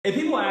And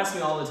people ask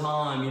me all the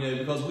time, you know,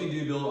 because we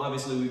do build,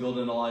 obviously we build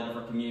in a lot of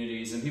different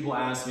communities, and people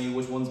ask me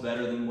which one's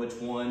better than which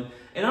one.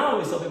 And I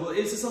always tell people,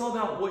 it's just all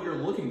about what you're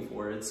looking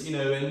for. It's, you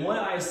know, and what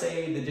I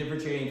say the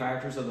differentiating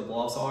factors of the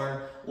Bluffs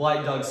are,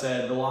 like Doug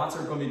said, the lots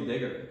are going to be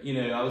bigger. You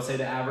know, I would say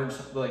the average,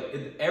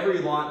 like every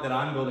lot that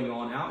I'm building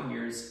on out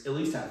here is at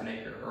least half an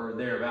acre or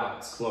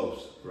thereabouts.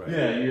 Close, right?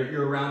 Yeah,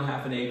 you're around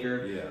half an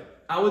acre. Yeah.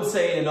 I would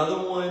say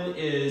another one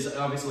is,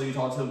 obviously you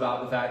talked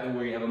about the fact that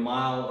we have a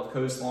mile of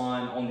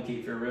coastline on the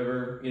Cape Fear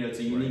River. You know, it's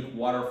a unique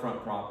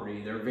waterfront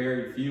property. There are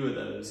very few of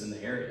those in the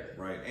area.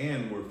 Right,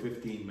 and we're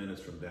 15 minutes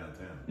from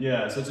downtown.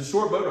 Yeah, so it's a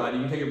short boat ride.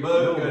 You can take your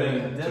boat, go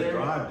to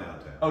drive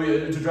downtown. Oh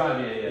yeah, to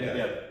drive,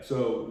 yeah.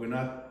 So we're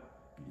not,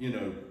 you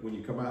know, when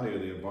you come out here,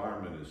 the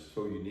environment is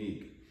so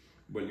unique,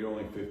 but you're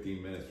only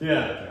 15 minutes from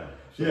downtown.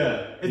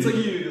 So it's like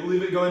you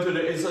leave it going to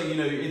it. It's like, you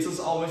know, it's just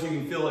almost, you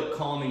can feel it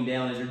calming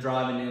down as you're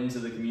driving into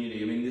the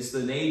community. I mean, just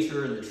the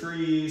nature and the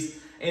trees,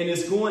 and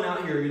just going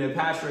out here. You know,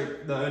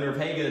 Patrick, the owner of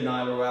Haga, and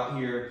I were out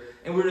here,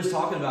 and we were just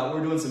talking about. We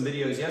were doing some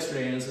videos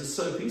yesterday, and it's just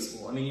so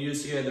peaceful. I mean, you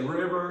have the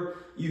river,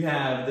 you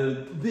have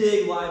the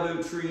big live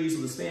oak trees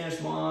with the Spanish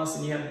moss,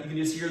 and you can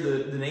just hear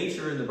the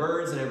nature and the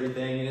birds and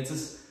everything, and it's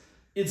just.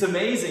 It's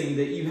amazing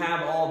that you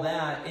have all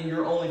that and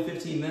you're only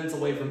 15 minutes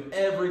away from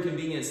every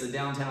convenience that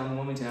downtown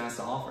Wilmington has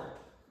to offer.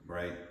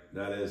 Right.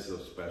 That is a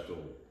special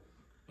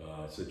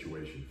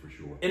situation for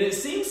sure. And it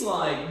seems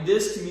like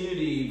this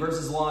community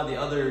versus a lot of the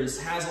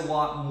others has a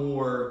lot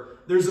more,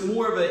 there's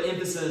more of an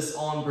emphasis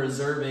on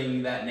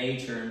preserving that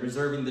nature and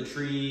preserving the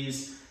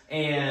trees.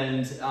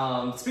 And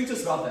speak to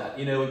us about that.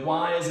 You know,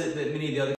 why is it that many of the other